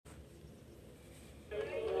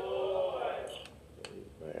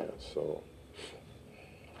So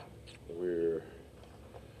we're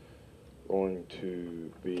going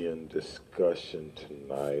to be in discussion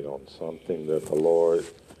tonight on something that the Lord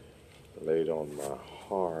laid on my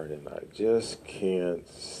heart, and I just can't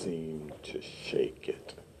seem to shake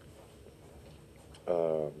it.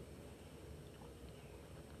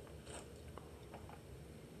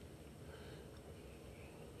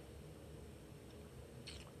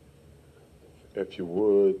 If you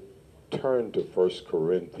would, turn to 1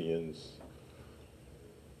 Corinthians.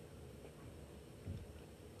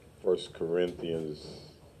 1 Corinthians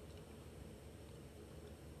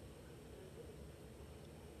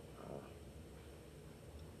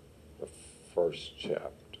the first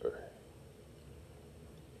chapter.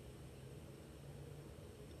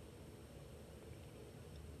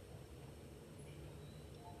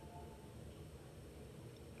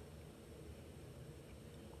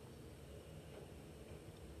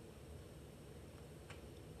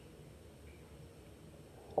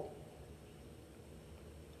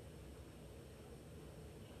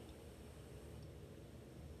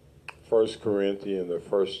 1 Corinthians, the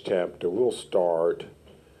first chapter. We'll start.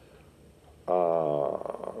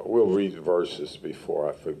 We'll read the verses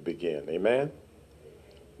before I begin. Amen?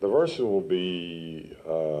 The verses will be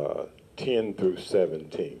 10 through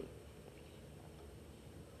 17.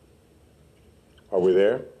 Are we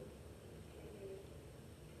there?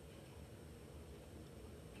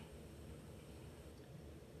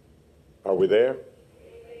 Are we there?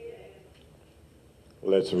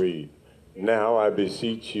 Let's read. Now I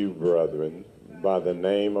beseech you, brethren, by the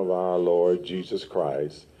name of our Lord Jesus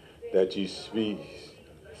Christ, that ye speak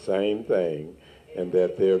same thing, and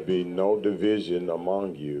that there be no division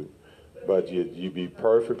among you, but ye be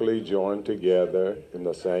perfectly joined together in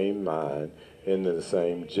the same mind, in the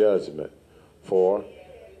same judgment. For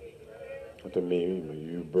to me,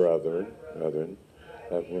 you brethren,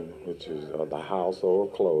 which is of the household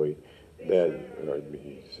of Chloe, that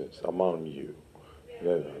among you,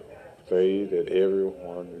 that say that every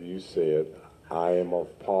one of you said, I am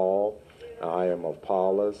of Paul, I am of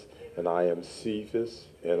Apollos, and I am Cephas,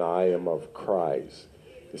 and I am of Christ.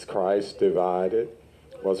 Is Christ divided?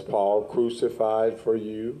 Was Paul crucified for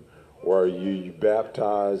you? Were you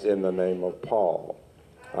baptized in the name of Paul?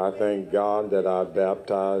 I thank God that I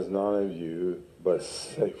baptized none of you but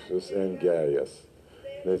Cephas and Gaius.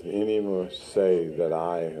 Let anyone say that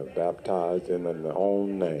I have baptized in their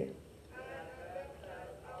own name.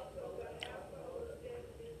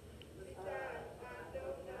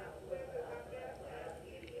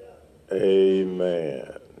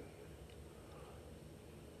 Amen.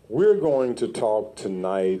 We're going to talk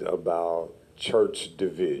tonight about church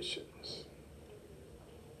divisions.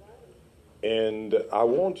 And I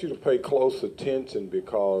want you to pay close attention,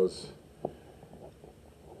 because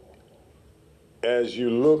as you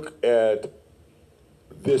look at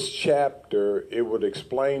this chapter, it would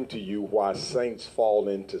explain to you why saints fall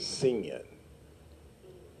into sin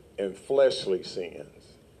and fleshly sins.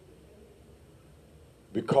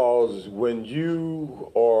 Because when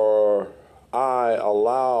you or I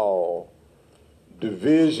allow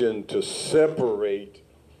division to separate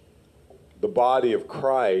the body of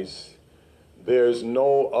Christ, there's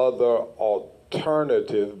no other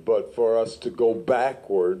alternative but for us to go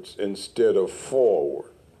backwards instead of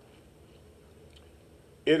forward.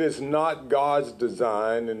 It is not God's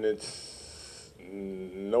design, and it's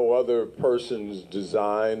no other person's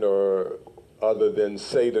design or other than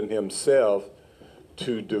Satan himself,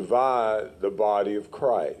 to divide the body of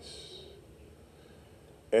Christ.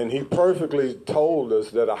 And he perfectly told us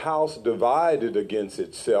that a house divided against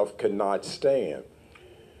itself cannot stand.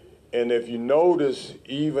 And if you notice,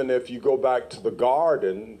 even if you go back to the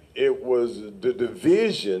garden, it was the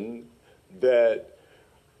division that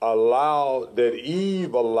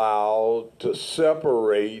Eve allowed to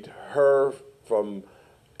separate her from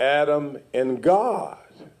Adam and God.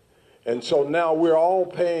 And so now we're all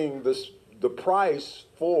paying the price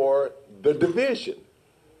for the division.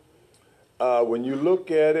 When you look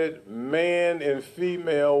at it, man and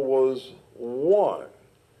female was one.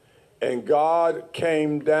 And God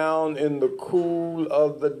came down in the cool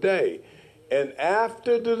of the day. And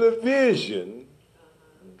after the division,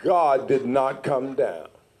 God did not come down.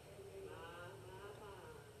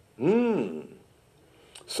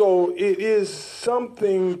 So it is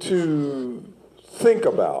something to think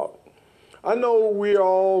about. I know we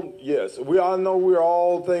all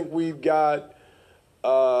think we've got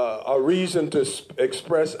a reason to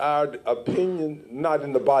express our opinion. Not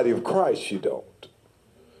in the body of Christ, you don't.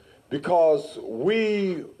 Because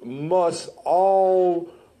we must all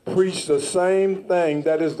preach the same thing,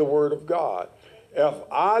 that is the word of God. If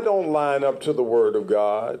I don't line up to the Word of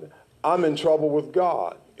God, I'm in trouble with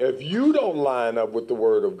God. If you don't line up with the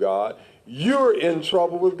Word of God, you're in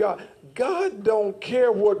trouble with God. God don't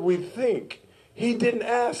care what we think. He didn't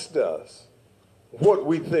ask us what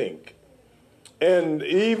we think. And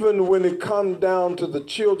even when it comes down to the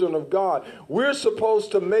children of God, we're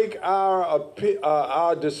supposed to make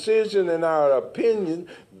our decision and our opinion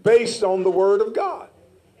based on the Word of God.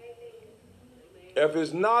 If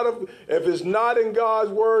it's not in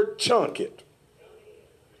God's Word, chunk it.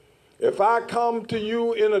 If I come to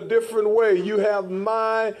you in a different way, you have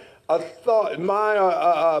my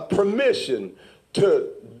permission to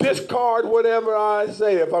discard whatever I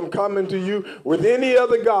say if I'm coming to you with any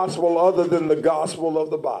other gospel other than the gospel of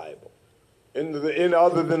the Bible, and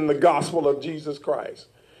other than the gospel of Jesus Christ.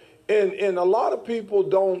 And a lot of people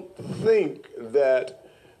don't think that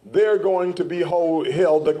they're going to be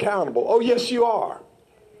held accountable. Oh, yes, you are.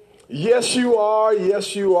 Yes, you are.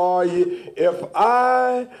 Yes, you are. If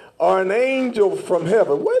I are an angel from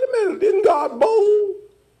heaven, wait a minute, isn't God bold?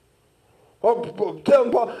 Tell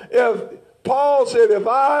Paul, if Paul said, if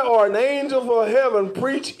I or an angel from heaven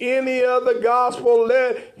preach any other gospel,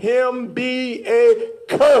 let him be a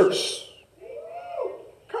curse.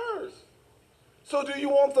 Curse. So do you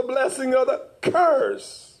want the blessing of the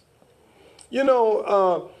curse? You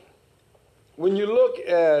know, when you look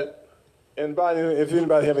at, and if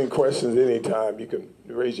anybody have any questions anytime, you can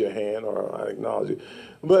raise your hand or I acknowledge you.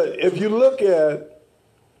 But if you look at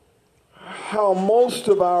how most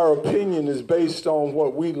of our opinion is based on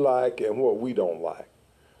what we like and what we don't like.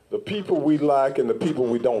 The people we like and the people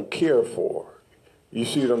we don't care for. You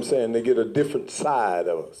see what I'm saying? They get a different side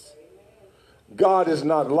of us. God is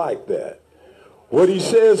not like that. What he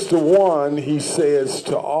says to one, he says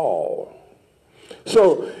to all.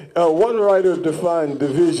 So one writer defined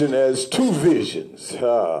division as two visions.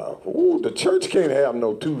 The church can't have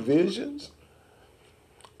no two visions.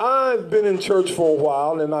 I've been in church for a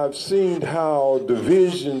while, and I've seen how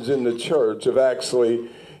divisions in the church have actually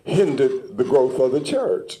hindered the growth of the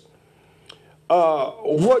church.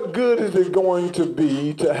 What good is it going to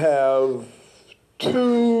be to have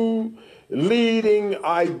two leading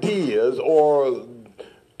ideas or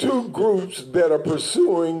two groups that are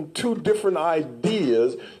pursuing two different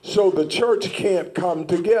ideas so the church can't come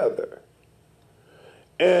together?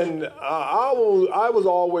 And I was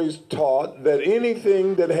always taught that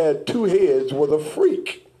anything that had two heads was a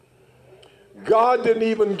freak. God didn't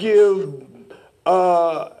even give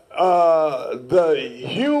the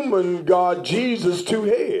human God, Jesus, two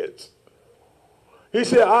heads. He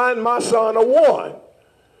said, I and my son are one.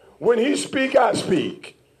 When he speak, I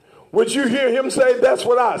speak. Would you hear him say, that's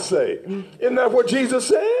what I say? Isn't that what Jesus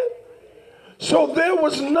said? So there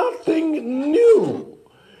was nothing new.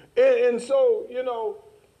 And so, you know,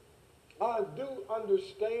 I do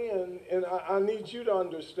understand, and I need you to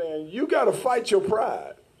understand, you got to fight your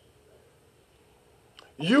pride.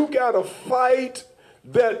 You got to fight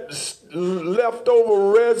that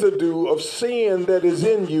leftover residue of sin that is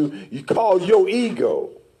in you. You call your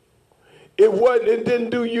ego. It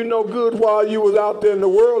didn't do you no good while you was out there in the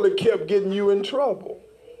world. It kept getting you in trouble.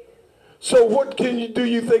 So what do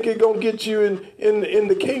you think it's going to get you in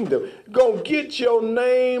the kingdom? Going to get your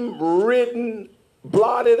name written,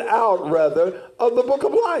 blotted out rather, of the book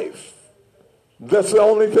of life. That's the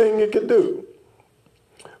only thing it can do.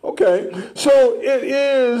 Okay, so it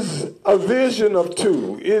is a vision of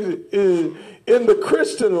two. It is, in the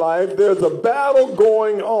Christian life, there's a battle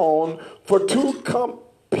going on for two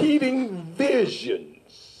competing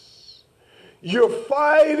visions. You're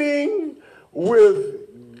fighting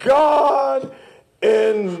with God,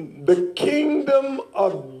 and the kingdom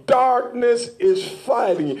of darkness is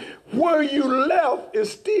fighting. Where you left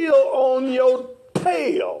is still on your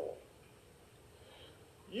tail.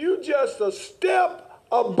 You just a step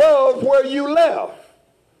above where you left.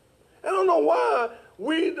 I don't know why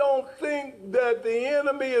we don't think that the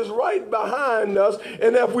enemy is right behind us,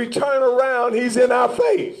 and if we turn around, he's in our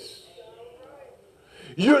face.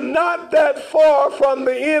 You're not that far from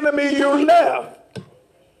the enemy you left.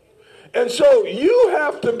 And so you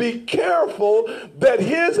have to be careful that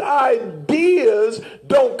his ideas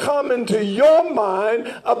don't come into your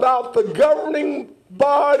mind about the governing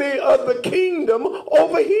body of the kingdom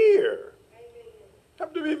over here.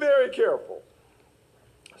 Have to be very careful.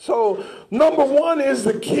 So number one is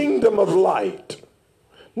the kingdom of light.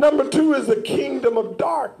 Number two is the kingdom of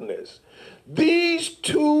darkness. These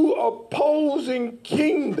two opposing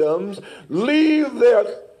kingdoms leave their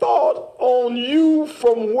thought on you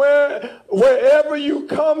from wherever you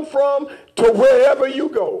come from to wherever you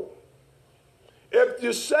go. If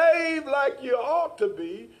you're saved like you ought to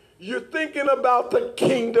be, you're thinking about the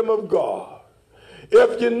kingdom of God.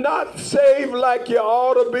 If you're not saved like you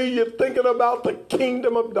ought to be, you're thinking about the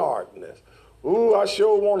kingdom of darkness. Ooh, I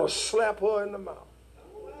sure want to slap her in the mouth.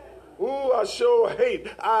 Ooh, I sure hate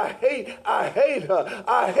her. I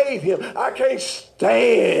hate him. I can't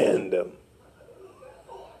stand him.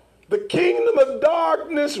 The kingdom of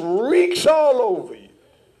darkness reeks all over you.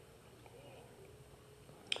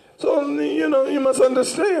 So, you must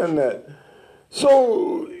understand that.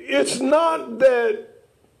 So, it's not that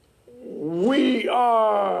we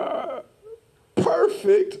are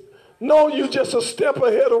perfect. No, you're just a step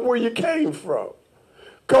ahead of where you came from.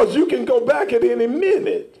 Because you can go back at any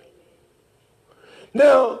minute.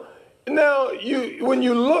 Now, when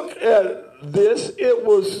you look at this, it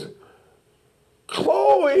was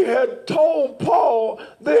Chloe had told Paul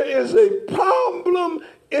there is a problem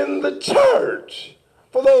in the church.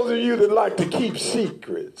 For those of you that like to keep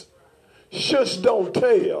secrets, shush, don't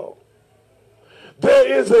tell.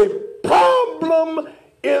 There is a problem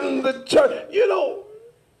in the church. I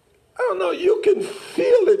don't know, you can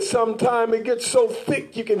feel it sometime. It gets so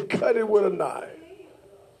thick you can cut it with a knife.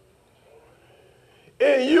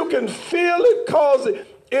 And you can feel it because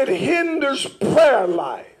it hinders prayer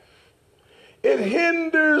life. It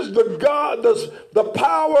hinders the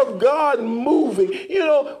power of God moving.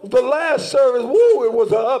 The last service, it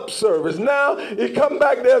was an up service. Now you come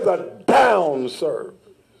back, there's a down service.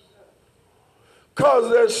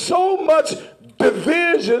 Because there's so much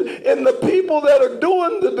division, and the people that are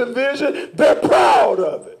doing the division, they're proud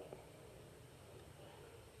of it.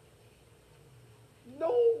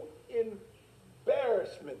 No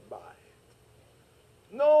embarrassment by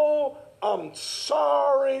it. No, I'm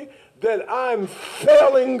sorry that I'm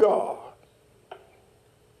failing God.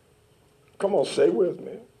 Come on, say with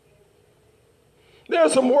me. There are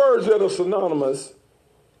some words that are synonymous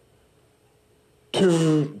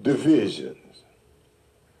to divisions.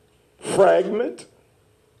 Fragment,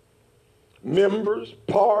 members,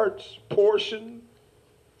 parts, portion,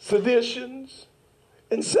 seditions,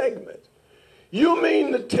 and segment. You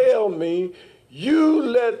mean to tell me you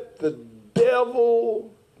let the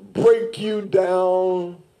devil break you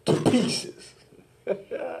down to pieces?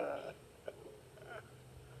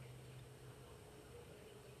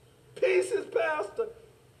 Pieces, Pastor.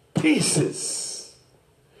 Pieces.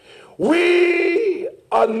 We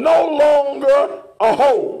are no longer a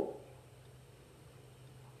whole.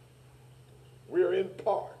 We're in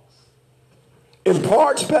parts. In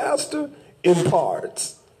parts, Pastor? In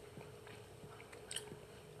parts.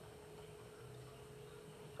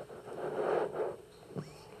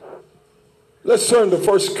 Let's turn to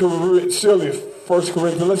 1 Corinthians.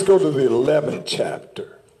 Let's go to the 11th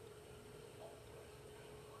chapter.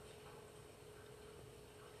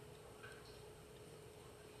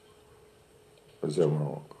 Is that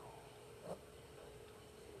wrong?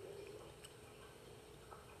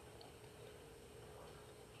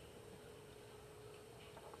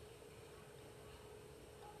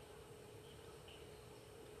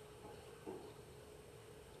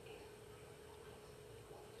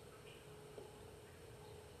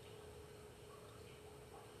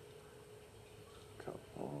 Come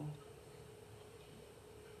on.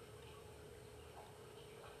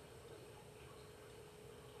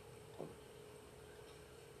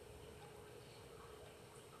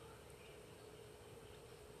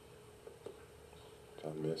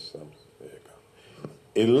 I missed something. There you go.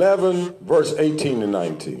 11, verse 18 and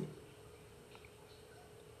 19.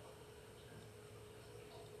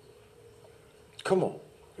 Come on.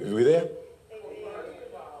 Is we there?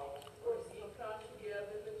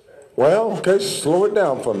 Well, okay, slow it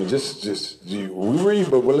down for me. We read,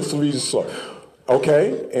 but let's read it slow.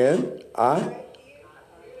 Okay, and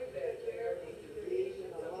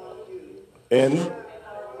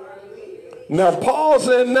now Paul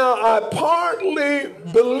said, now I partly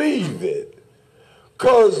believe it.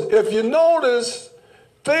 Because if you notice,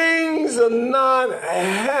 things are not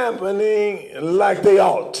happening like they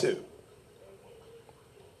ought to.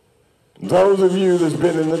 Those of you that's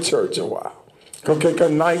been in the church a while. Okay,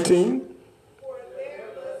 19. For there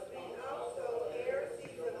must be also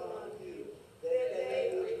heresies among you, that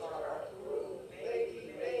they which are approved may be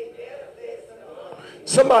made manifest among you.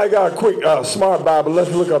 Somebody got a quick smart Bible. Let's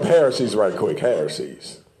look up heresies right quick.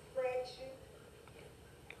 Heresies.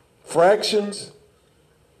 Fractions.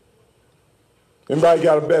 Anybody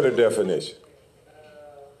got a better definition?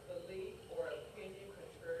 Belief or opinion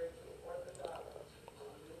contrary to orthodoxy.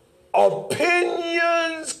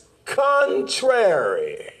 Opinions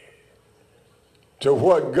contrary to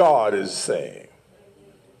what God is saying.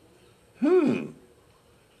 Wait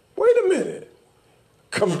a minute.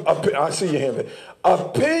 I see your hand.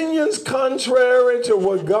 Opinions contrary to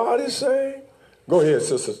what God is saying? Go ahead,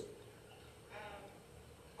 sisters.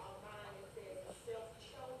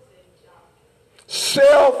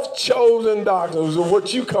 Self-chosen doctrines are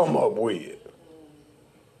what you come up with.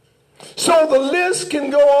 So the list can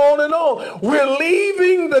go on and on. We're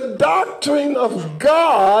leaving the doctrine of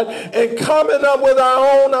God and coming up with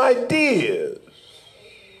our own ideas.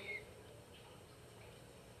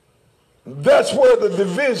 That's where the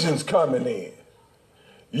division's coming in.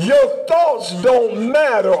 Your thoughts don't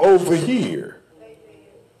matter over here.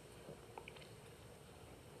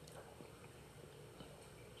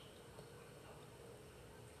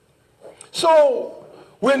 So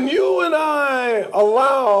when you and I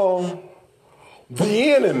allow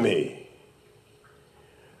the enemy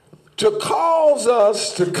to cause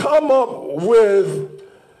us to come up with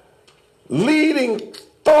leading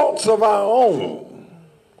thoughts of our own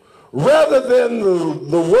rather than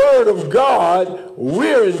the word of God,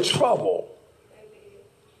 we're in trouble.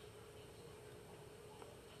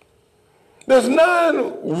 There's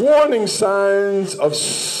 9 warning signs of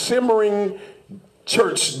simmering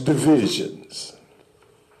church divisions.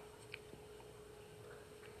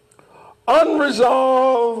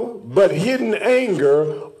 Unresolved but hidden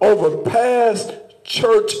anger over past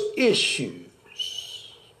church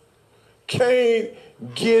issues. Can't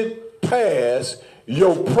get past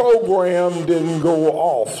your program didn't go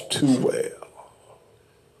off too well.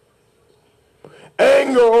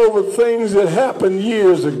 Anger over things that happened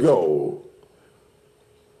years ago,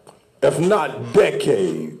 if not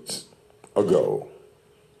decades ago.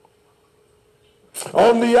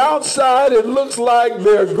 On the outside, it looks like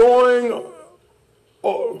they're gotten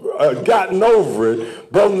over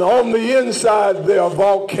it, but on the inside, they are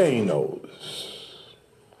volcanoes.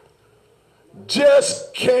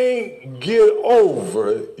 Just can't get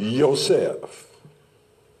over yourself.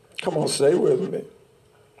 Come on, stay with me.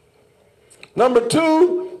 Number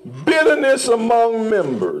 2, bitterness among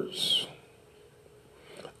members.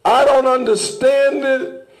 I don't understand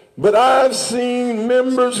it. But I've seen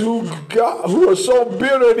members who are so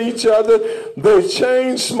bitter at each other, they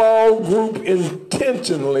change small group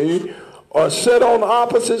intentionally or sit on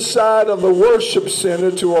opposite side of the worship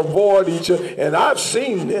center to avoid each other. And I've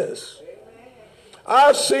seen this.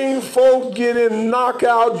 I've seen folk get in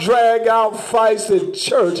knockout, drag out fights at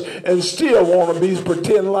church and still want to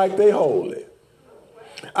pretend like they holy.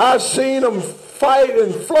 I've seen them fight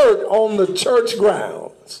and flirt on the church grounds.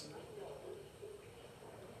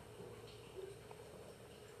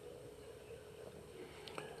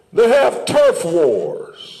 They have turf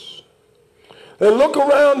wars. They look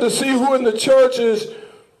around to see who in the church is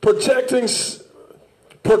protecting something.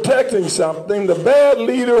 The bad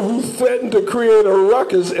leader who threatened to create a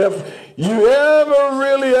ruckus if you ever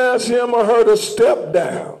really ask him or her to step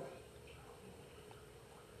down.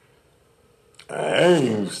 I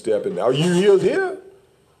ain't stepping down. Are you here?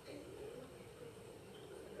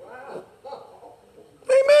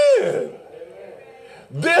 Amen.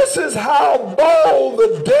 This is how bold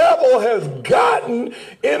the devil has gotten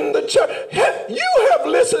in the church. You have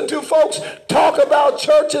listened to folks talk about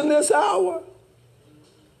church in this hour.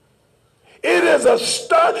 It is a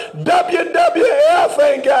stunt. WWF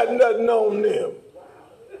ain't got nothing on them.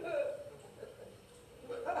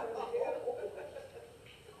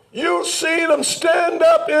 You've seen them stand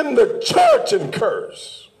up in the church and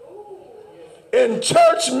curse. In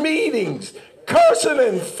church meetings, cursing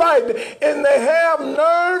and fighting, and they have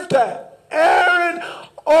nerve to air it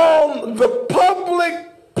on the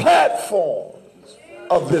public platforms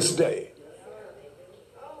of this day,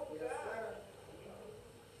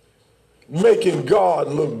 making God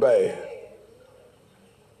look bad.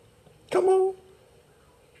 Come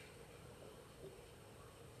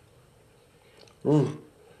on.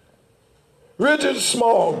 Rigid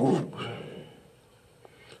small group.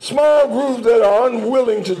 Small groups that are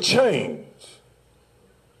unwilling to change.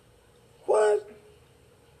 What?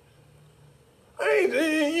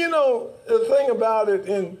 You know, the thing about it,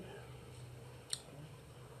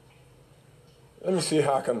 let me see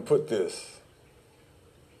how I can put this.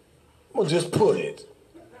 I'm going to just put it.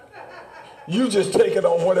 You just take it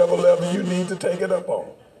on whatever level you need to take it up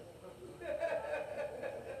on.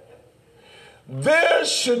 There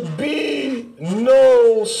should be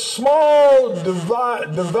no small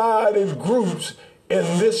divided groups in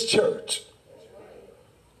this church.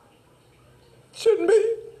 Shouldn't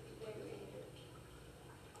be.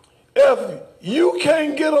 If you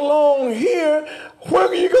can't get along here, where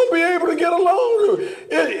are you going to be able to get along?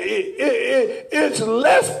 It's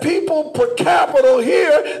less people per capita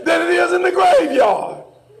here than it is in the graveyard.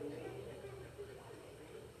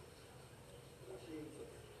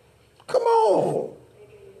 Come on.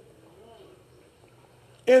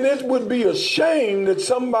 And it would be a shame that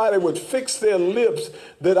somebody would fix their lips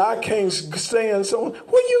that I can't stand someone.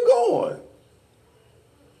 Where you going?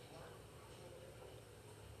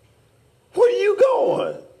 Where you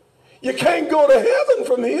going? You can't go to heaven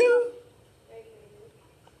from here.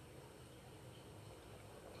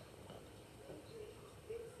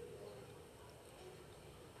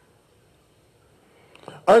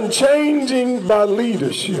 Unchanging by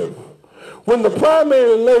leadership. When the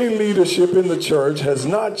primary lay leadership in the church has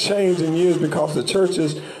not changed in years because the church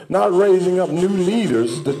is not raising up new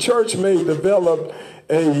leaders, the church may develop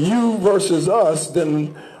a you versus us,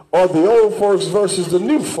 or the old folks versus the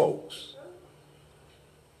new folks.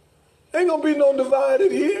 Ain't gonna be no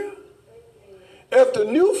divided here. If the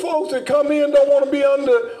new folks that come in don't want to be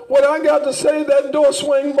under what I got to say, that door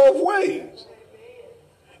swing both ways.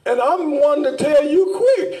 And I'm one to tell you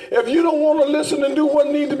quick, if you don't want to listen and do what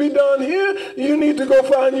needs to be done here, you need to go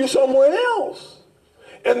find you somewhere else.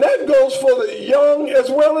 And that goes for the young as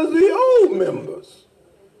well as the old members.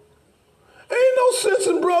 Ain't no sense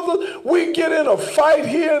in, brother, we get in a fight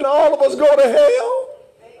here and all of us go to hell.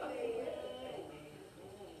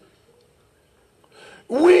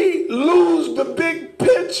 We lose the big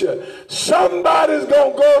picture. Somebody's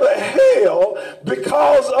going to go to hell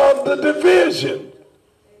because of the division.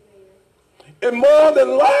 And more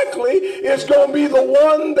than likely, it's going to be the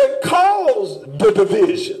one that caused the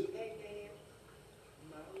division.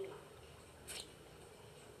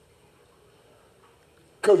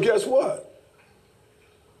 Because guess what?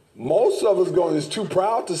 Most of us is too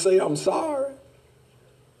proud to say, I'm sorry.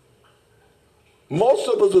 Most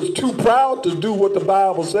of us is too proud to do what the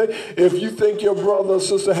Bible says. If you think your brother or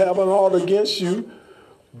sister have an ought against you,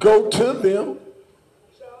 go to them.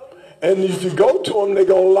 And if you go to them, they're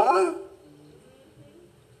going to lie.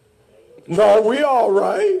 No, we all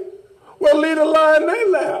right. Well, leave the lie in their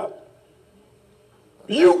lap.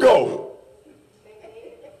 You go.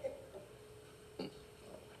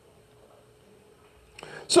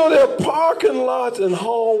 So there are parking lots and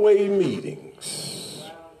hallway meetings.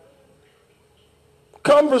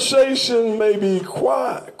 Conversations may be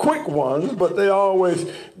quick ones, but they always,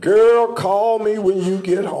 girl, call me when you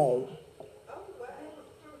get home.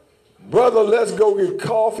 Brother, let's go get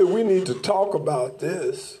coffee. We need to talk about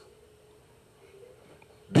this.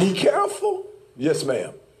 Be careful. Yes,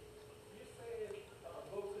 ma'am.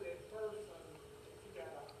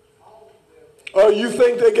 Oh, you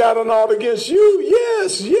think they got an ought against you?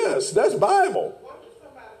 Yes, that's Bible.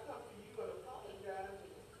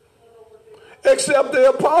 Except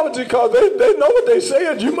their apology, because they know what they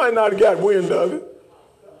said. You might not have got wind of it.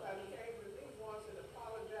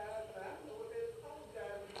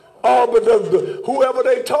 Oh, but whoever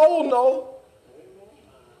they told know.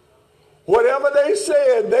 Whatever they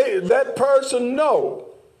said, that person know.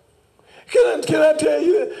 Can I tell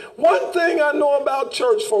you, one thing I know about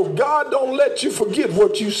church folk, God don't let you forget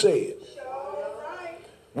what you said.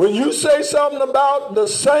 When you say something about the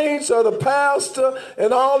saints or the pastor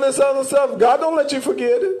and all this other stuff, God don't let you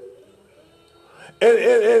forget it.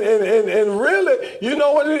 And really, you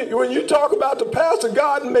know, when you talk about the pastor,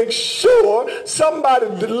 God makes sure somebody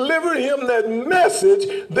delivered him that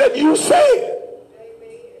message that you said.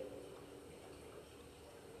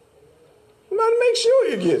 Make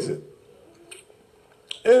sure he gets it.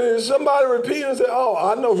 And if somebody repeats and say, oh,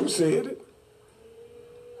 I know who said it.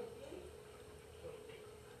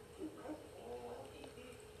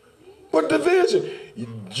 But division,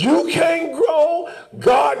 you can't grow,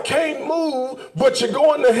 God can't move, but you're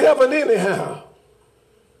going to heaven anyhow.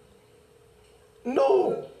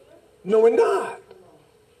 No, we're not.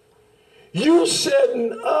 You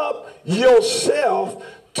setting up yourself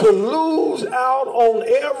to lose out on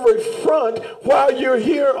every front while you're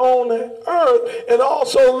here on earth, and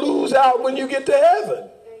also lose out when you get to heaven.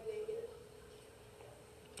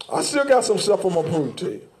 I still got some stuff I'm going to prove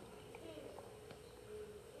to you.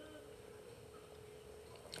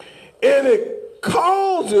 And it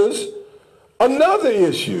causes another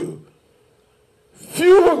issue.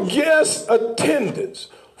 Fewer guest attendance.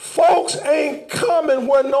 Folks ain't coming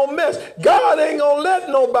where no mess. God ain't going to let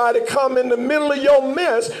nobody come in the middle of your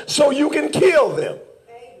mess so you can kill them.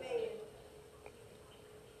 Amen.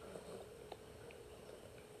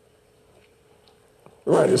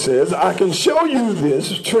 Right, it says, I can show you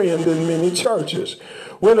this trend in many churches.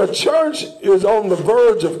 When a church is on the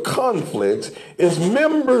verge of conflicts, its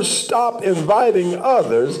members stop inviting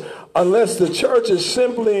others unless the church is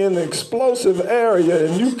simply an explosive area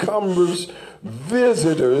and newcomers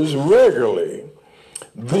visitors regularly.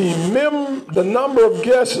 the number of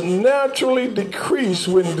guests naturally decrease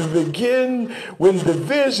when divisions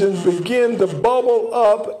begin to bubble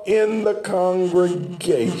up in the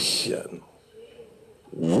congregation.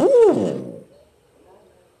 Woo!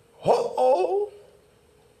 Uh-oh.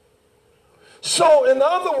 So, in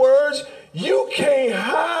other words, you can't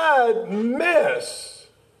hide mess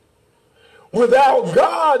without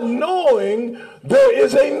God knowing there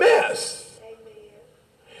is a mess.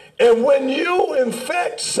 And when you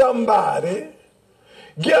infect somebody,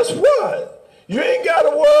 guess what? You ain't got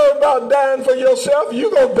to worry about dying for yourself.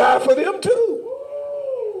 You're going to die for them too.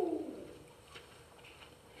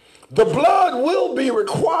 The blood will be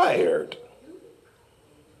required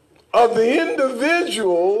of the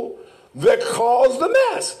individual that caused the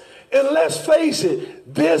mess. And let's face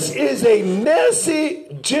it, this is a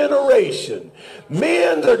messy generation.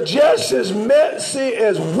 Men are just as messy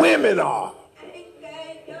as women are.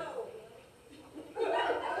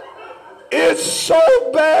 It's so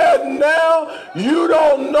bad now, you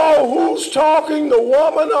don't know who's talking, the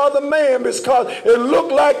woman or the man, because it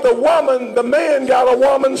looked like the man got a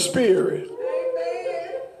woman's spirit.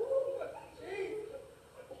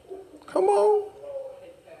 Come on.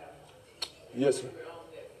 Yes, sir.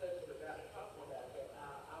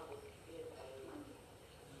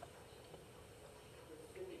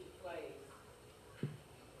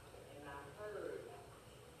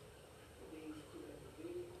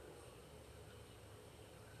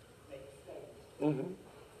 Mm-hmm.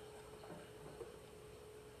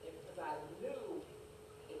 Because I knew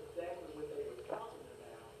exactly what they were talking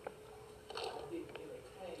about, I didn't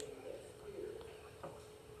entertain that spirit.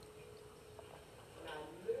 And I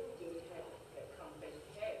knew that it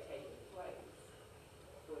had taken place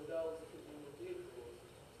for those two individuals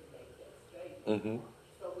to make that statement. Mm-hmm.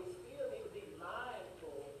 So we still need to be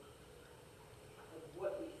mindful of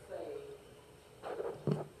what we say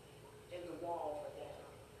in the wall for down.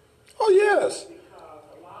 Oh, yes. Because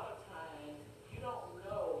a lot of times you don't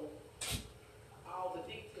know all the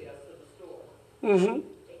details to the story. Mm-hmm. And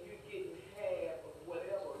you're getting half of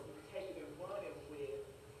whatever you're taking and running with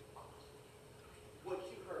what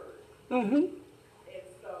you heard. Mm-hmm. And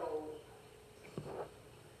so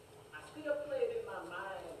I still play it in my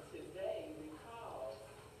mind today because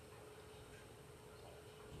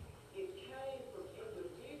it came from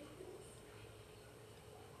individuals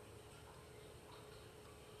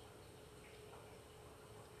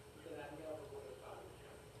that I never would have thought.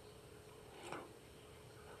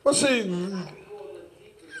 Well, see, I go a little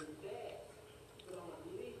deeper than that, but I'm going to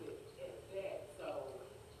leave it at that. So,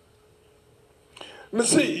 but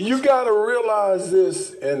see, you got to realize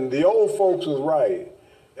this, and the old folks was right.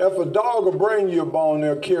 If a dog will bring you a bone,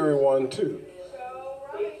 they'll carry one too.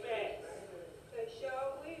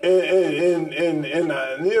 And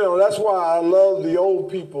you know, that's why I love the old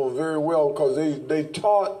people very well, because they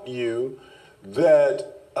taught you that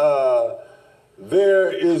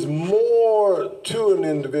there is more to an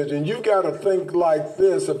individual. And you got to think like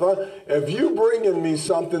this: if you bringing me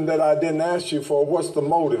something that I didn't ask you for, what's the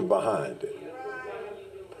motive behind it?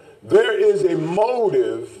 There is a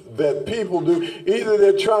motive that people do. Either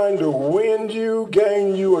they're trying to wind you,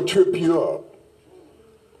 gain you, or trip you up.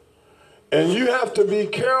 And you have to be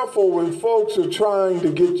careful when folks are trying to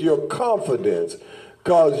get your confidence,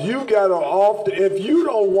 because you got to often, if you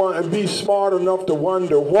don't want to be smart enough to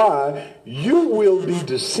wonder why, you will be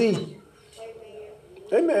deceived.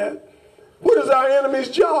 Amen. What is our enemy's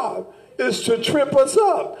job? Is to trip us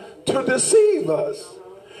up, to deceive us,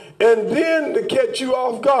 and then to catch you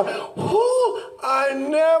off guard. Oh, I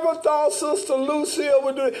never thought Sister Lucille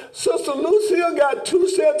would do it. Sister Lucille got 2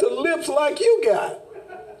 sets of lips like you got.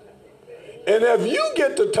 And if you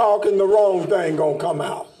get to talking, the wrong thing gonna come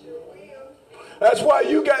out. That's why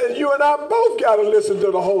you and I both got to listen to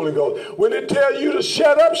the Holy Ghost. When it tell you to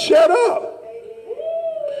shut up, shut up.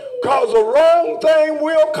 Because the wrong thing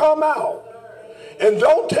will come out. And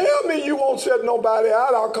don't tell me you won't set nobody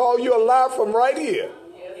out. I'll call you a lie from right here.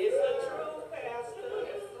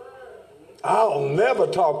 I'll never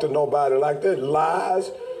talk to nobody like that. Lies,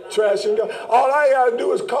 trash, and God. All I got to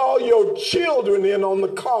do is call your children in on the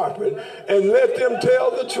carpet and let them tell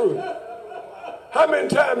the truth. How many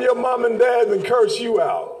times your mom and dad can curse you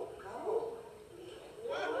out?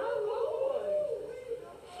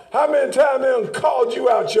 How many times they done called you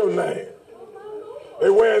out your name? They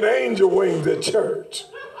wearing angel wings at church.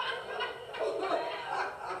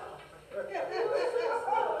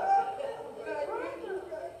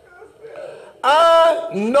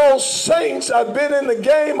 I know saints, I've been in the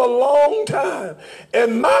game a long time,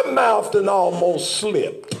 and my mouth done almost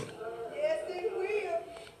slipped.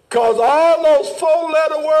 Because all those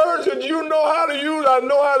 4-letter words that you know how to use, I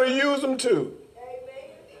know how to use them too.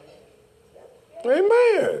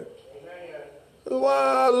 Amen. That's why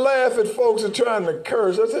I laugh at folks that are trying to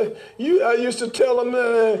curse. I used to tell them,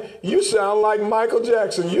 you sound like Michael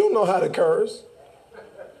Jackson. You don't know how to curse.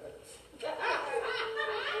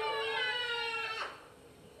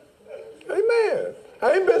 Amen.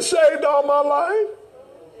 I ain't been saved all my life.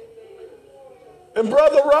 And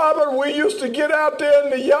Brother Robert, we used to get out there in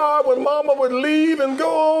the yard when Mama would leave and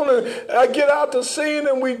go on, and I'd get out the scene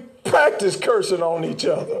and we practice cursing on each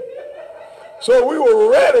other. So we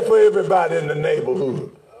were ready for everybody in the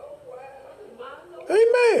neighborhood.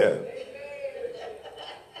 Amen.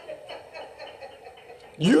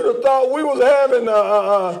 You'd have thought we was having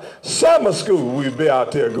a summer school. We'd be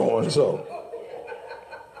out there going so.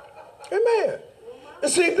 Amen.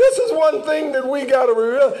 And see, this is one thing that we got to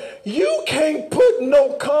realize. You can't put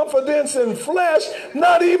no confidence in flesh,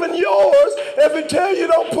 not even yours. If it tell you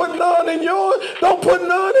don't put none in yours, don't put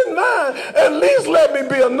none in mine. At least let me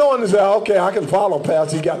be anointed and say, okay, I can follow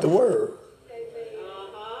Pastor. He got the word.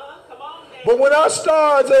 But when I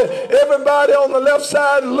start, everybody on the left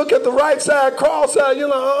side look at the right side, cross side,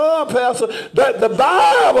 Pastor, that the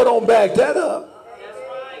Bible don't back that up.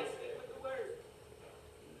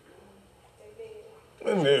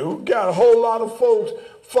 And we got a whole lot of folks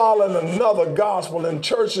following another gospel, and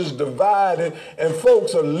churches divided, and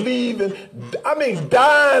folks are leaving,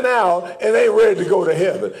 dying out, and ain't ready to go to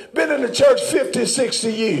heaven. Been in the church 50,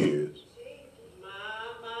 60 years.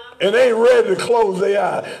 And ain't ready to close their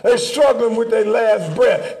eyes. They're struggling with their last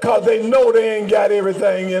breath because they know they ain't got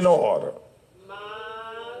everything in order. My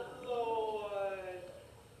Lord.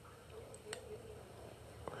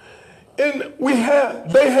 And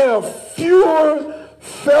they have fewer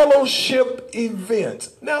fellowship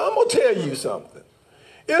events. Now, I'm going to tell you something.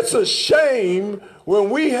 It's a shame when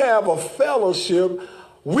we have a fellowship,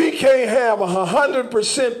 we can't have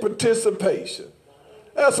 100% participation.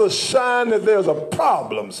 That's a sign that there's a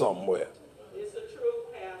problem somewhere. It's a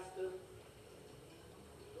truth, Pastor.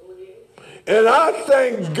 And I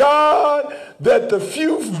thank God that the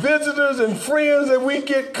few visitors and friends that we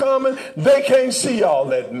get coming, they can't see all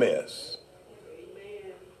that mess.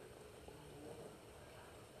 Amen.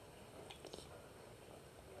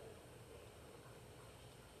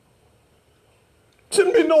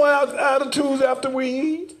 Shouldn't be no attitudes after we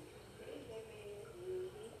eat.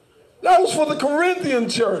 That was for the Corinthian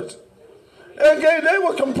church. Okay, they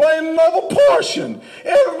were complaining of a portion.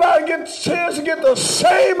 Everybody gets a chance to get the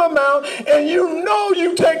same amount, and you know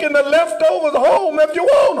you taking the leftovers home if you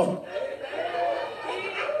want them.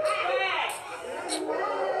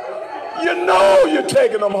 You know you're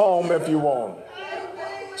taking them home if you want them.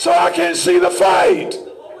 So I can't see the fight.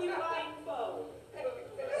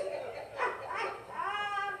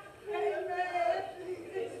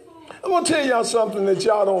 I'm going to tell y'all something that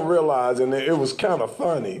y'all don't realize, and it was kind of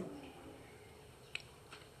funny.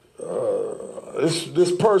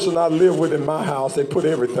 This person I live with in my house, they put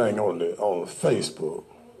everything on Facebook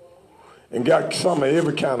and got some of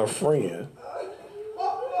every kind of friend.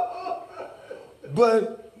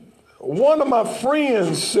 But one of my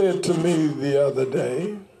friends said to me the other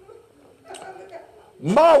day,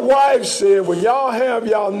 my wife said, when y'all have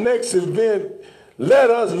y'all next event, let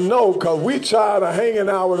us know, because we tired of hanging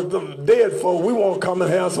out with the dead folk. We want to come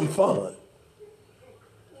and have some fun.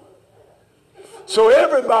 So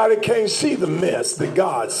everybody can't see the mess that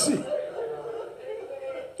God sees. Amen.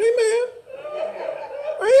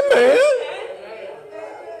 Amen.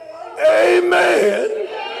 Amen.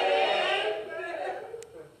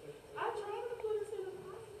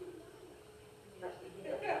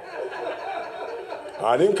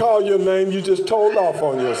 I didn't call your name. You just told off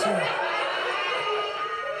on yourself.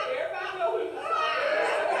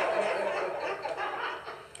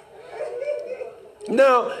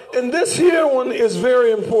 Now, and this here one is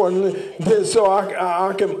very important, so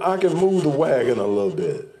I can move the wagon a little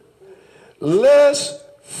bit. Less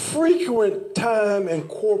frequent time in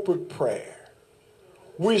corporate prayer.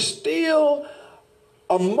 A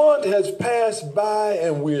month has passed by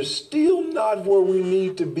and we're still not where we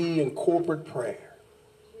need to be in corporate prayer.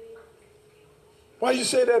 Why you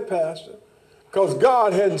say that, Pastor? Because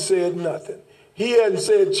God hadn't said nothing. He hadn't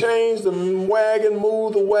said change the wagon,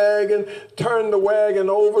 move the wagon, turn the wagon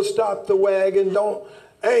over, stop the wagon.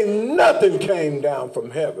 Ain't nothing came down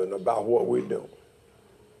from heaven about what we're doing.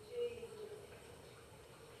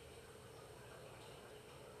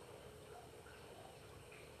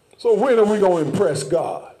 So when are we going to impress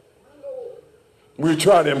God? We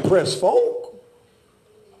try to impress folk.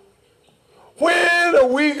 When are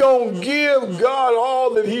we going to give God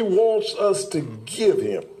all that he wants us to give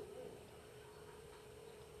him?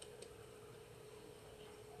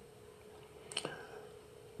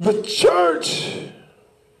 The church,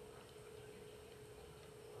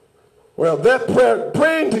 well, that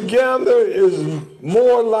praying together is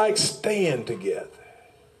more like staying together.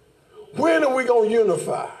 When are we going to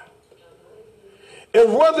unify?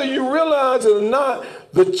 And whether you realize it or not,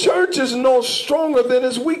 the church is no stronger than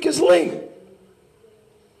its weakest link.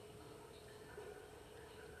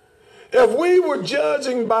 If we were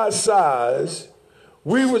judging by size,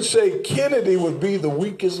 we would say Kennedy would be the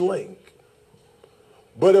weakest link.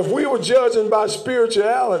 But if we were judging by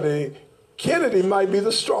spirituality, Kennedy might be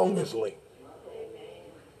the strongest link.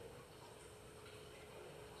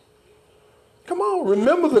 Come on,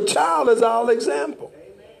 remember the child as our example.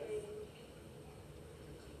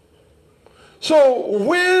 So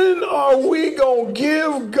when are we going to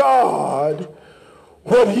give God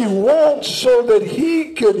what he wants so that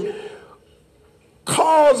he could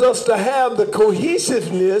cause us to have the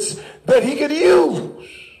cohesiveness that he could use?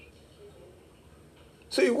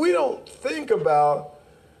 See, we don't think about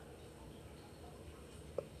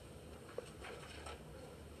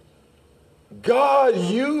God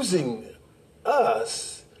using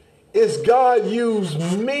us. It's God used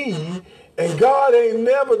me, and God ain't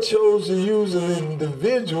never chose to use an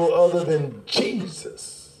individual other than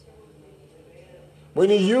Jesus. When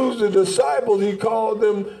he used the disciples, he called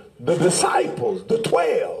them the disciples, the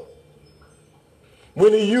 12.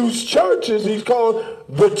 When he used churches, he called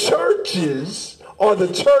the churches, or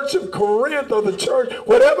the church of Corinth, or the church,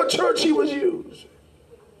 whatever church he was using.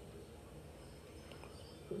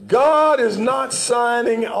 God is not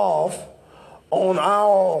signing off on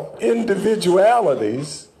our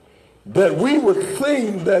individualities that we would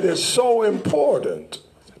think that is so important.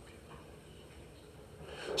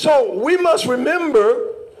 So we must remember,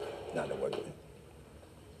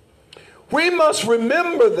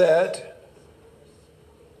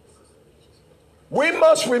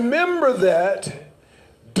 that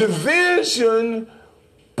division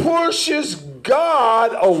pushes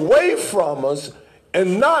God away from us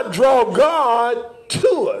and not draw God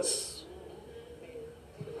to us.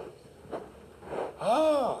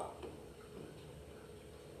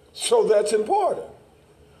 So that's important.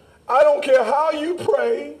 I don't care how you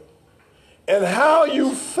pray and how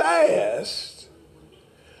you fast,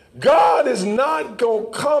 God is not going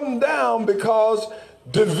to come down, because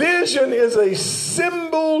division is a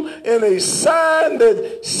symbol and a sign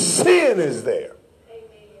that sin is there.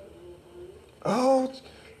 Oh,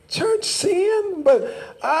 church sin? But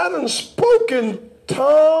I done spoken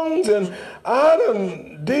tongues, and I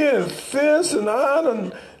done did this, and I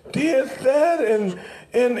done did that,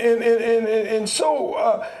 and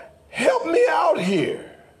so help me out here.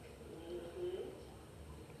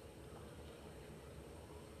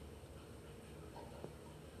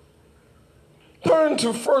 Turn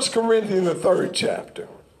to 1 Corinthians, the 3rd chapter.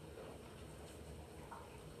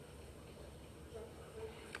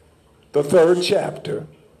 The 3rd chapter.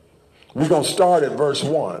 We're going to start at verse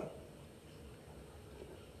 1.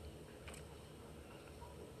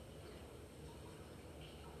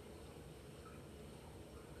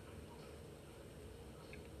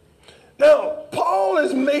 Now, Paul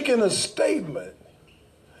is making a statement.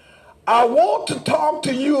 I want to talk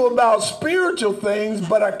to you about spiritual things,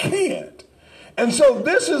 but I can't. And so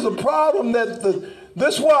this is a problem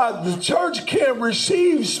that's why the church can't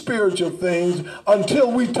receive spiritual things until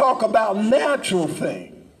we talk about natural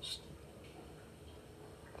things.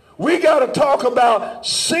 We got to talk about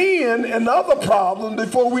sin and other problems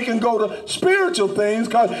before we can go to spiritual things,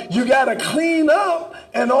 because you got to clean up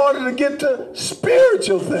in order to get to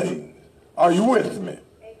spiritual things. Are you with me?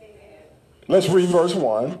 Let's read verse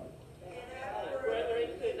 1.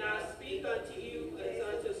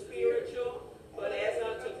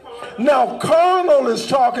 Now, carnal is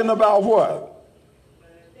talking about what?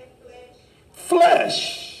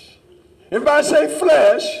 Flesh. Everybody say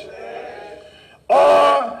flesh.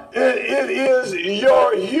 Or it is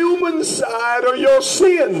your human side or your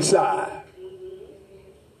sin side.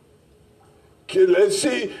 Okay, let's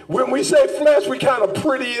see. When we say flesh, we kind of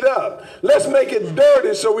pretty it up. Let's make it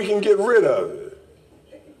dirty so we can get rid of it.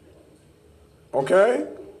 Okay?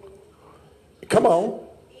 Come on.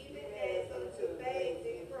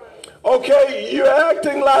 Okay, you're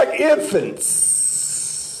acting like infants.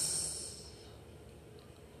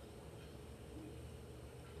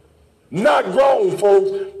 Not grown folks,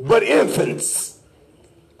 but infants.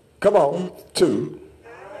 Come on, 2.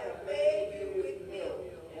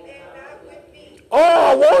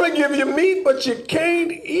 Oh, I want to give you meat, but you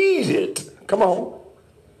can't eat it. Come on.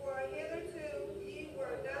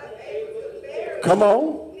 Come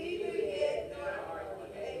on.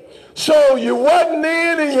 So you wasn't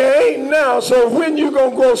in and you ain't now. So when you going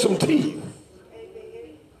to grow some teeth?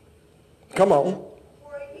 Come on.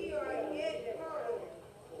 For ye are yet carnal.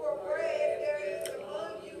 For whereas there is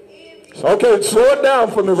among you envy, Okay, slow it down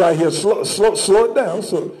for me right here. Slow it down.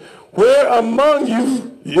 So, where among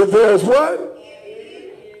you, there's what?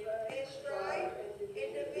 envy, and strife, and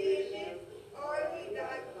division, are ye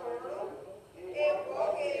not carnal, and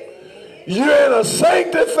walk as men? You're in a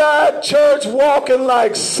sanctified church walking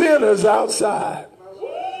like sinners outside.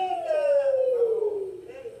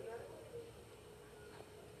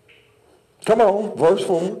 Come on, verse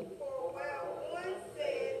 4. For while one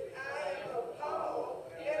said, I am of Paul,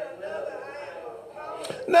 and another, I am of Paul.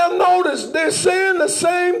 Now notice, they're saying the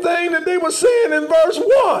same thing that they were saying in verse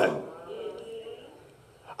 1.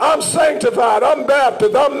 I'm sanctified, I'm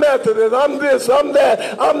Baptist, I'm Methodist, I'm this, I'm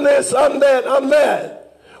that, I'm this, I'm that, I'm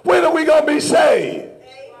that. When are we going to be saved?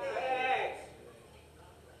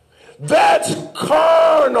 That's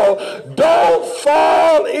carnal. Don't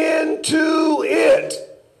fall into it.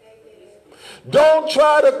 Don't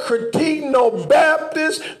try to critique no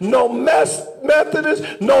Baptist, no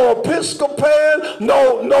Methodist, no Episcopalian,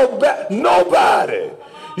 nobody.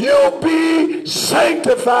 You be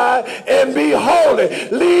sanctified and be holy.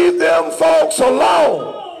 Leave them folks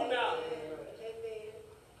alone.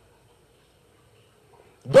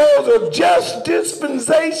 Those are just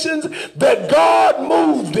dispensations that God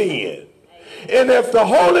moved in. And if the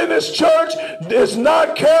Holiness Church is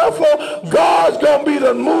not careful, God's going to be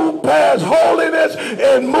to move past holiness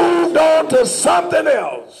and moved on to something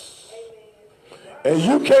else. And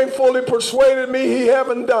you can't fully persuade me he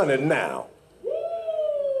haven't done it now.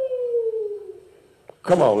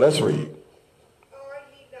 Come on, let's read. Are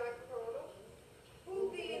ye not carnal?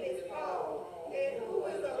 Who then is Paul, and who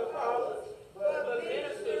is Apollos, but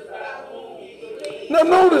ministers by whom ye believe? Now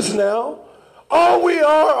notice now, all we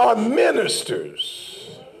are ministers.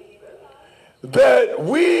 That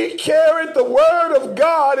we carried the word of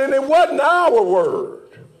God, and it wasn't our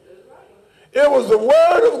word. It was the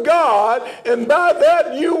word of God, and by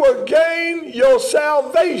that you will gain your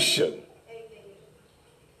salvation.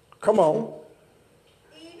 Come on.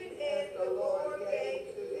 Even as the Lord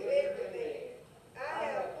gave to every man. I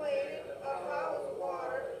have planted, Apollos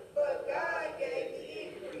water, but God gave the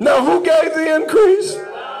increase. Now who gave the increase?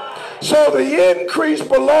 So the increase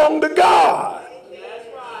belonged to God.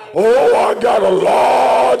 Oh, I got a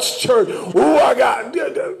large church. Oh, I got,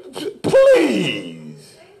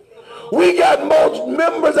 please. We got more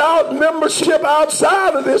membership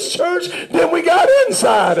outside of this church than we got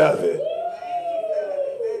inside of it.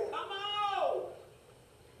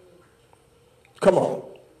 Come on.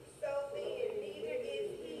 So then, neither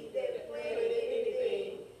is he that planted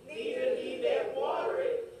anything, neither he that watered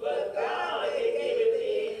it, but God that gave it the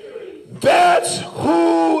increase. That's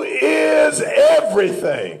who is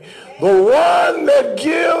everything. The one that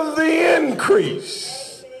gives the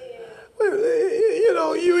increase. You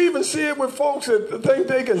know, you even see it with folks that think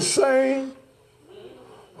they can sing.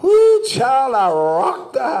 Whoo, child, I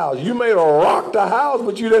rocked the house. You may have rocked the house,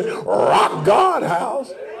 but you didn't rock God's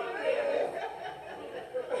house.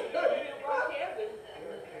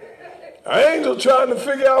 Angel trying to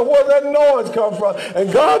figure out where that noise come from,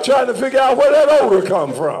 and God trying to figure out where that odor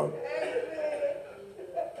come from.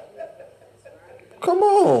 Come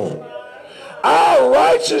on. Our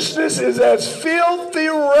righteousness is as filthy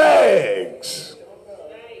rags.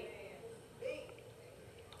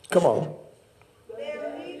 Come on. Now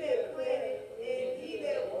he that planted and he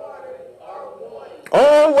that watered are one.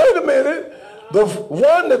 Oh, wait a minute. The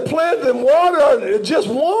one that planted and watered is just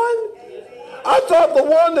one? I thought the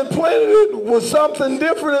one that planted it was something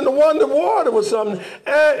different and the one that watered was something.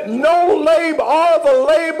 And no labor, all the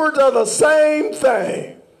labors are the same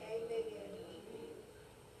thing.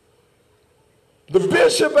 The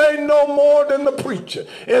bishop ain't no more than the preacher.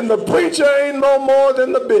 And the preacher ain't no more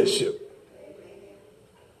than the bishop.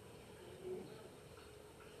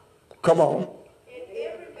 Come on. And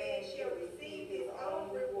every man shall receive his own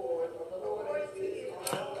reward according to his own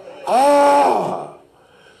deed. Ah.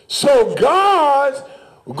 So God's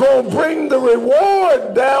going to bring the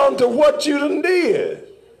reward down to what you done did.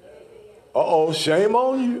 Uh-oh, shame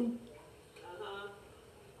on you.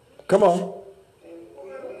 Come on. For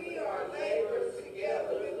we are laborers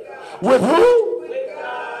together with God. With who? With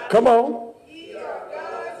God. Come on. Ye are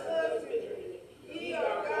God's husbandry. Ye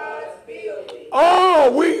are God's building.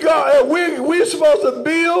 Oh, we're supposed to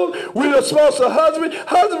build. We're supposed to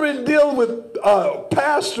husband deal with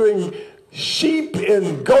pastoring sheep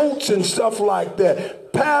and goats and stuff like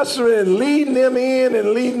that. Pastoring and leading them in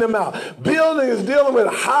and leading them out. Building is dealing with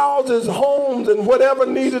houses, homes, and whatever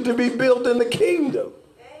needed to be built in the kingdom.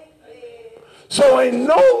 So ain't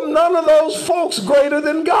none of those folks greater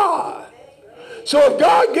than God. So if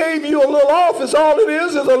God gave you a little office, all it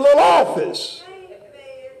is a little office.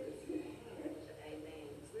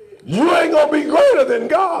 You ain't going to be greater than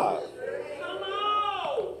God.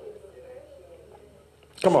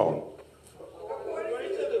 Come on. According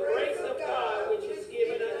to the grace of God, which is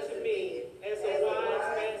given unto me as a wise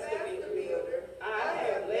master builder, I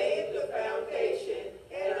have laid the foundation,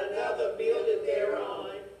 and another builded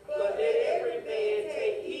thereon. But let every man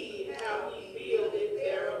take heed how he builded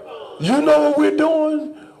thereupon. You know what we're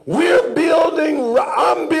doing?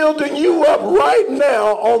 I'm building you up right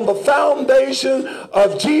now on the foundation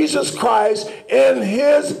of Jesus Christ and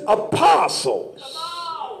his apostles.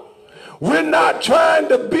 We're not trying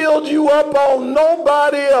to build you up on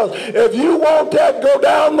nobody else. If you want that, go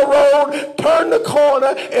down the road, turn the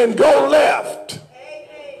corner, and go left.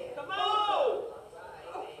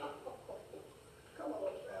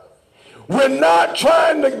 We're not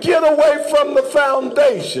trying to get away from the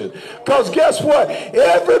foundation. Because guess what?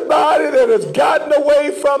 Everybody that has gotten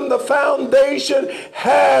away from the foundation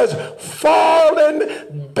has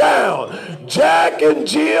fallen down. Jack and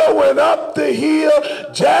Jill went up the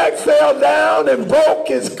hill. Jack fell down and broke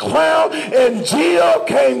his crown, and Jill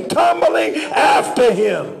came tumbling after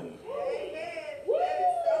him.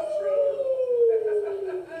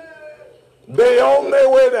 They on their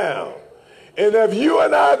way down. And if you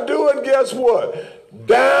and I do it, guess what?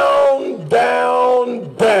 Down,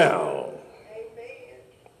 down, down.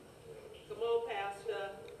 Come on, Pastor.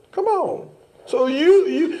 Come on. So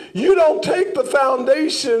you don't take the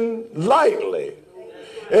foundation lightly.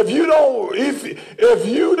 If you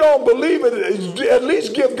don't believe it, at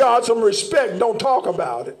least give God some respect. Don't talk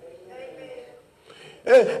about it.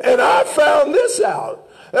 And I found this out.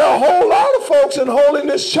 There are a whole lot of folks in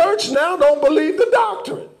Holiness Church now don't believe the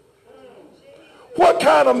doctrine. What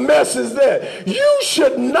kind of mess is that? You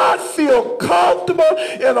should not feel comfortable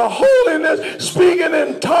in a holiness, speaking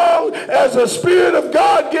in tongues as the Spirit of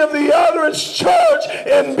God give the utterance church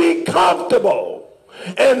and be comfortable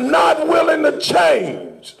and not willing to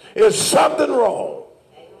change. Is something wrong.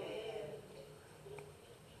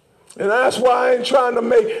 And that's why I ain't trying to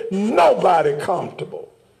make nobody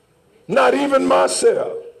comfortable. Not even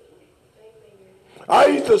myself.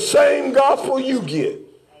 I eat the same gospel you get.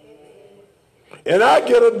 And I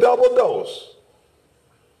get a double dose.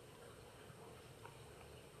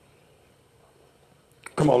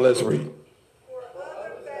 Come on, let's read. For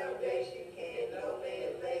other foundation can no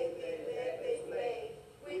man lay than that is laid,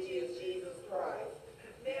 which is Jesus Christ.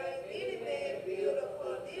 Now if any man build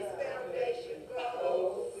upon this foundation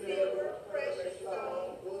gold, silver, precious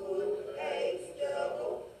stone, wood, hay,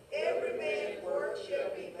 stubble, every man's work shall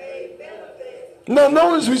be made manifest. Now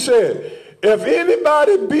notice we said, if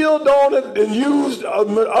anybody build on it and use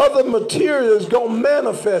other materials, it's going to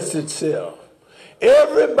manifest itself.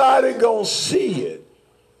 Everybody going to see it.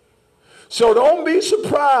 So don't be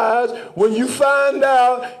surprised when you find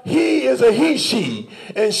out he is a he, she,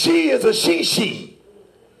 and she is a she, she.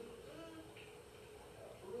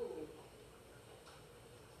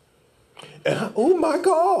 And, oh my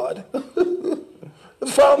God, the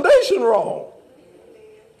foundation wrong.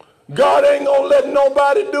 God ain't going to let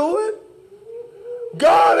nobody do it.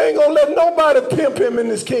 God ain't going to let nobody pimp him in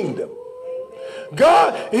his kingdom.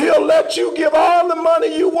 God, he'll let you give all the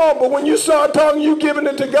money you want, but when you start talking you giving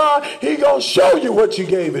it to God, he going to show you what you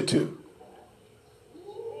gave it to.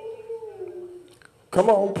 Come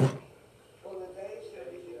on. For the day shall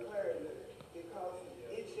be declared, because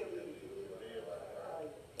it shall be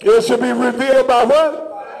revealed. It shall be revealed by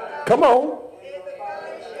what? Come on. And the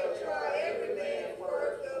fire shall try every man's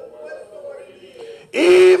work of what sort it is.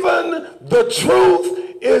 Even the truth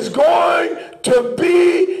is going to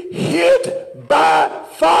be hit by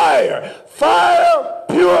fire. Fire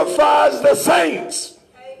purifies the saints.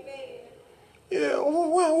 Yeah,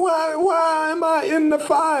 why am I in the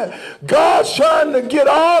fire? God's trying to get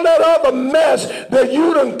all that other mess that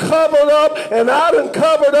you done covered up and I done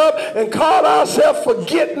covered up and caught ourselves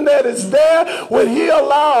forgetting that it's there. When he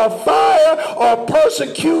allow a fire or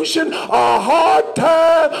persecution or a hard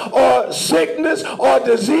time or sickness or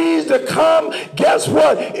disease to come, guess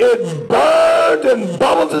what? It burned and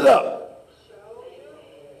bubbles it up.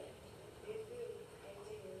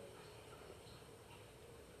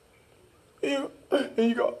 And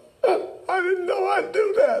you go, I didn't know I'd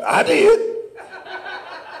do that. I did.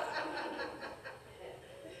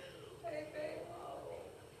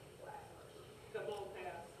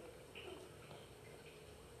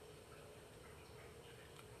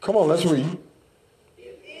 Come on, let's read.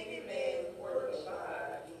 If any man's work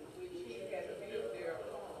abide, which he has built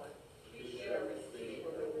thereupon, he shall receive a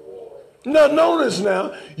reward. Now notice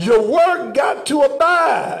now, your work got to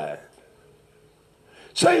abide.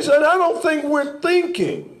 Saints, and I don't think we're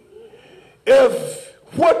thinking if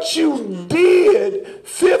what you did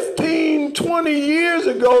 15, 20 years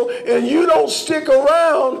ago and you don't stick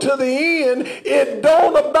around to the end, it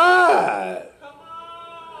don't abide.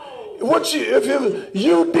 If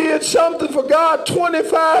you did something for God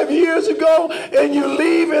 25 years ago and you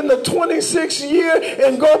leave in the 26th year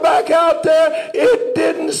and go back out there, it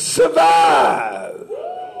didn't survive.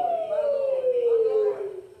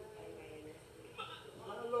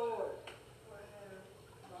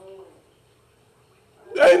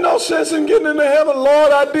 There ain't no sense in getting into heaven.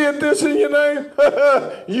 Lord, I did this in your name.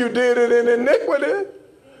 You did it in iniquity.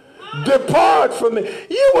 Depart from me.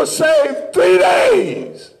 You were saved 3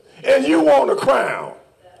 days. And you want a crown.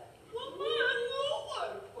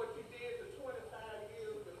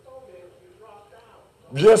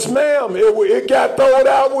 Yes, ma'am. It got thrown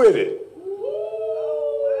out with it.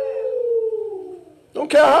 Don't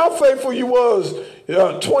care how faithful you was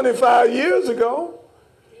 25 years ago.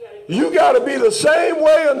 You got to be the same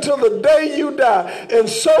way until the day you die. And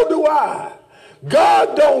so do I.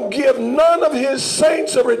 God don't give none of his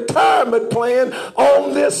saints a retirement plan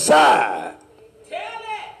on this side.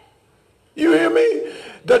 You hear me?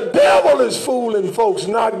 The devil is fooling folks,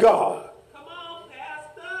 not God. Come on,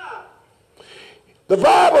 Pastor. The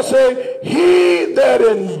Bible says, he that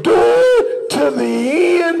endured to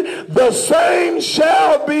the end, the same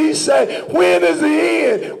shall be saved. When is the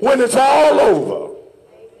end? When it's all over.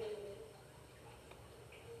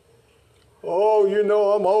 Oh, you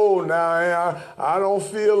know, I'm old now. I don't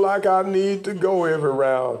feel like I need to go every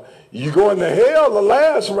round. You go into hell the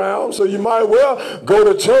last round, so you might well go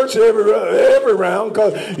to church every round,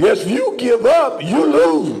 because yes, if you give up, you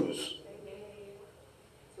lose.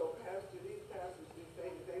 So, Pastor, these pastors didn't say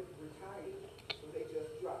that they retired, so they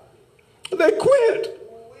just dropped it. They quit.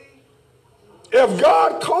 If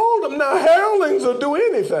God called them, now hirelings will do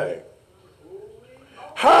anything.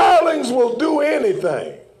 Hirelings will do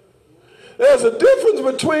anything. There's a difference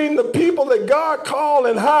between the people that God called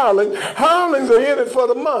and hirelings. Hirelings are in it for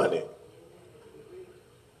the money.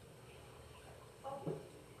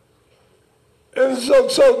 And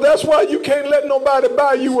so that's why you can't let nobody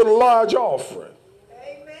buy you with a large offering.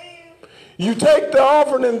 Amen. You take the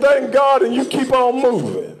offering and thank God and you keep on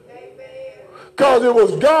moving. Because it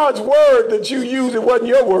was God's word that you used. It wasn't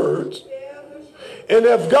your words. And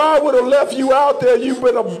if God would have left you out there, you've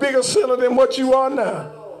been a bigger sinner than what you are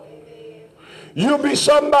now. You'll be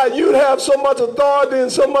somebody, you'd have so much authority and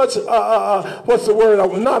so much, what's the word?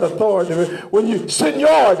 Not authority. When you,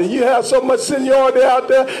 seniority, you have so much seniority out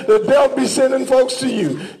there that they'll be sending folks to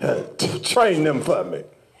you. Train them for me.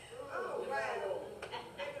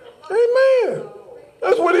 Amen.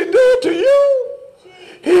 That's what he did to you.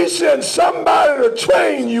 He sent somebody to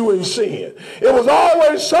train you in sin. It was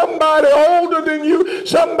always somebody older than you,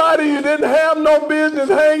 somebody you didn't have no business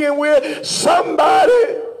hanging with,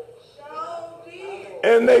 somebody.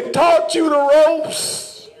 And they taught you the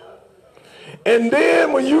ropes. And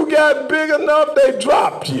then when you got big enough, they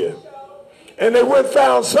dropped you. And they went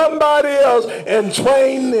found somebody else and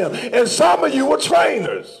trained them. And some of you were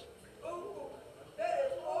trainers.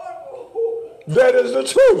 That is the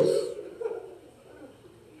truth.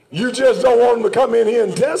 You just don't want them to come in here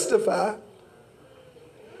and testify.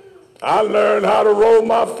 I learned how to roll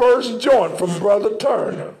my first joint from Brother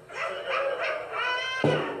Turner.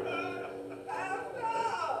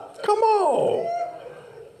 Come on.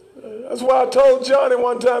 That's why I told Johnny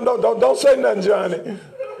one time, don't say nothing, Johnny.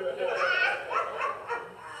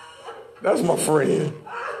 That's my friend.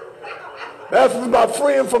 That's my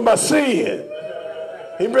friend from my sin.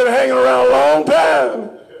 He been hanging around a long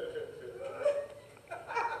time.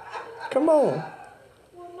 Come on.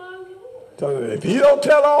 If he don't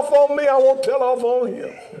tell off on me, I won't tell off on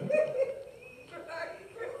him.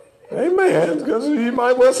 Amen. Because you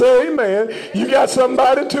might well say amen. You got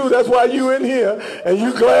somebody too. That's why you in here. And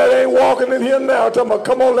you glad I ain't walking in here now. Talking about,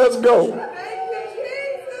 come on, let's go.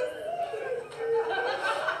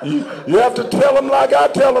 You have to tell them like I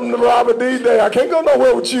tell them to Robert these days. I can't go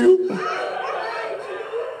nowhere with you.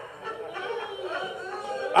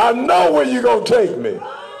 I know where you're going to take me.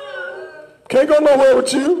 Can't go nowhere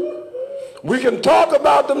with you. We can talk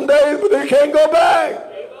about them days, but they can't go back.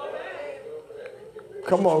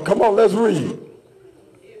 Come on, let's read.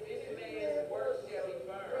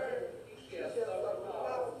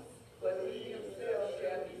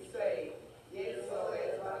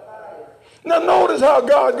 Now notice how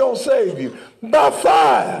God's going to save you. By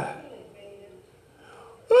fire.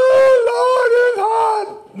 Oh, Lord, it's hard.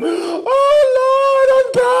 Oh, Lord, I'm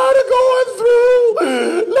tired of going through.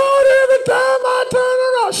 Lord, every time I turn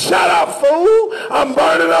around. Shut up, fool. I'm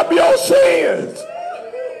burning up your sins.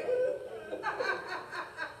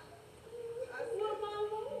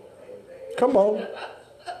 Come on. Know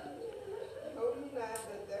ye not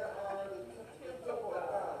that there are the temple of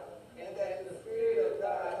God, and that the Spirit of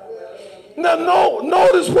God dwells in you? Now,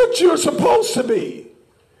 notice what you're supposed to be.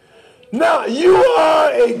 Now, you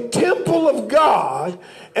are a temple of God,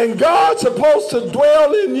 and God's supposed to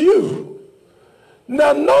dwell in you.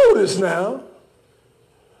 Now, notice now.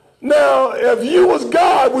 Now, if you was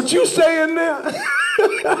God, would you stay in there?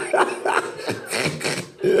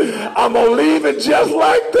 I'm going to leave it just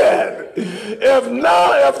like that. If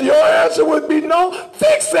not, if your answer would be no,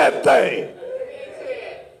 fix that thing.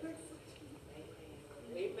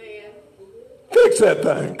 Amen. Fix that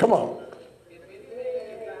thing. Come on.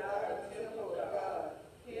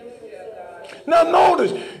 Now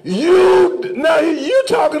notice, you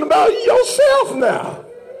talking about yourself now.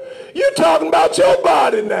 You're talking about your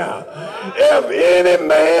body now. If any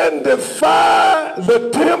man defile the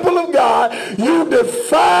temple of God, you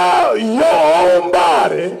defile your own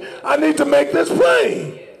body. I need to make this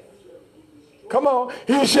plain. Come on.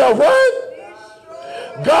 He shall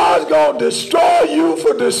what? God's going to destroy you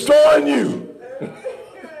for destroying you.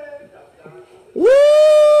 Woo!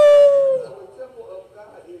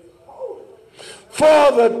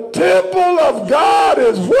 For the temple of God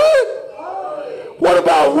is what? What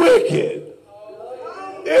about wicked?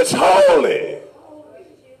 It's holy.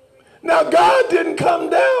 Now, God didn't come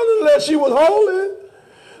down unless you was holy.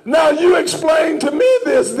 Now, you explain to me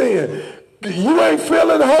this then. You ain't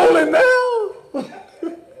feeling holy now?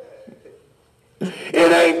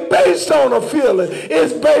 It ain't based on a feeling.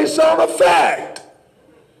 It's based on a fact.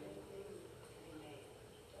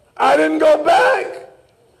 I didn't go back.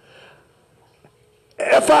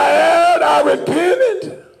 If I had, I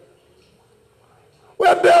repented.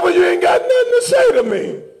 Well, devil, you ain't got nothing to say to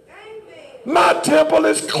me. My temple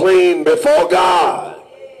is clean before God.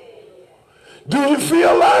 Do you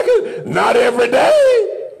feel like it? Not every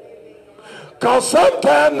day. Because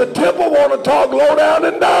sometimes the temple want to talk low down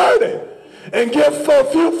and dirty and give a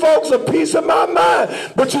few folks a piece of my mind.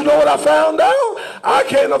 But you know what I found out? I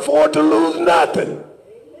can't afford to lose nothing.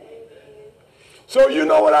 So you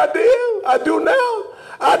know what I did? I do now.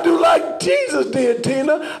 I do like Jesus did,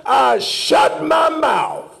 Tina. I shut my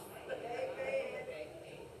mouth.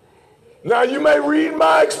 Now you may read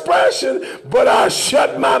my expression, but I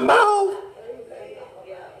shut my mouth.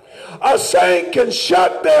 A saint can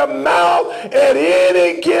shut their mouth at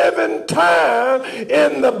any given time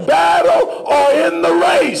in the battle or in the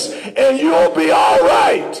race, and you'll be all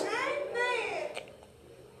right.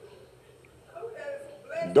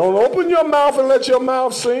 Don't open your mouth and let your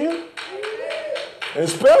mouth sin.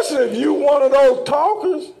 Especially if you one of those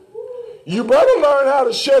talkers, you better learn how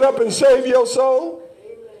to shut up and save your soul.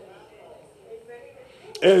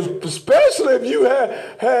 And especially if you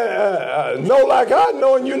know like I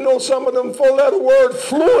know, and you know some of them four-letter words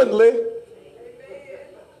fluently.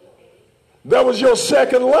 That was your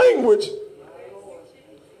second language.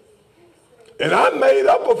 And I made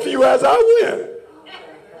up a few as I went.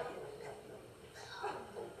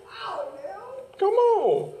 Come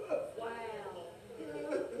on.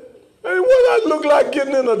 Hey, what I look like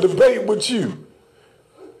getting in a debate with you?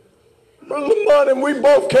 Brother Lamont and we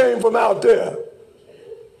both came from out there.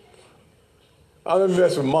 I didn't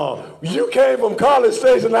mess with Mom. You came from College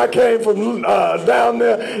Station. I came from down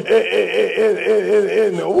there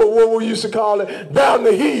in what we used to call it, down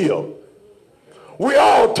the hill. We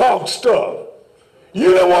all talk stuff.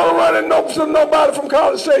 You didn't want to run into nobody from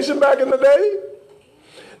College Station back in the day.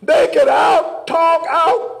 They could out-talk,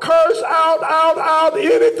 out-curse, out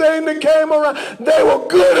anything that came around. They were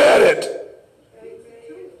good at it.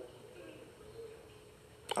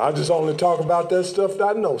 I just only talk about that stuff that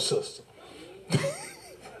I know, sister.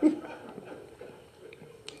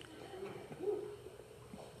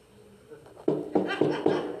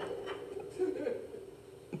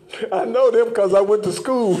 I know them because I went to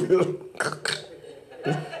school.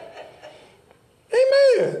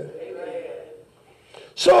 Amen.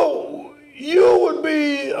 So you would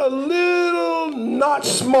be a little not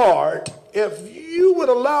smart if you would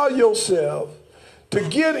allow yourself to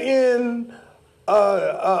get in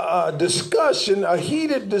a discussion, a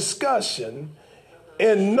heated discussion,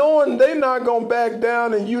 and knowing they're not going to back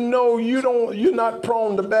down, and you know you're not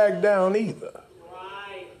prone to back down either.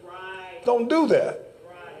 Right. Don't do that.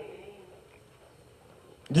 Right.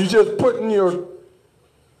 You're just putting your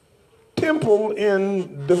temple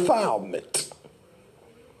in defilement.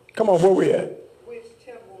 Come on, where we at? Which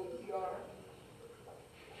temple ye are.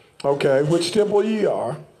 Okay, which temple ye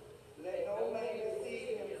are. Let no man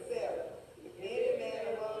deceive himself. If any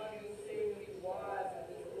man among you seem to be wise in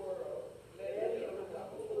this world, let him become a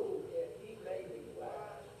fool, that he may be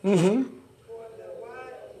wise. Mm-hmm.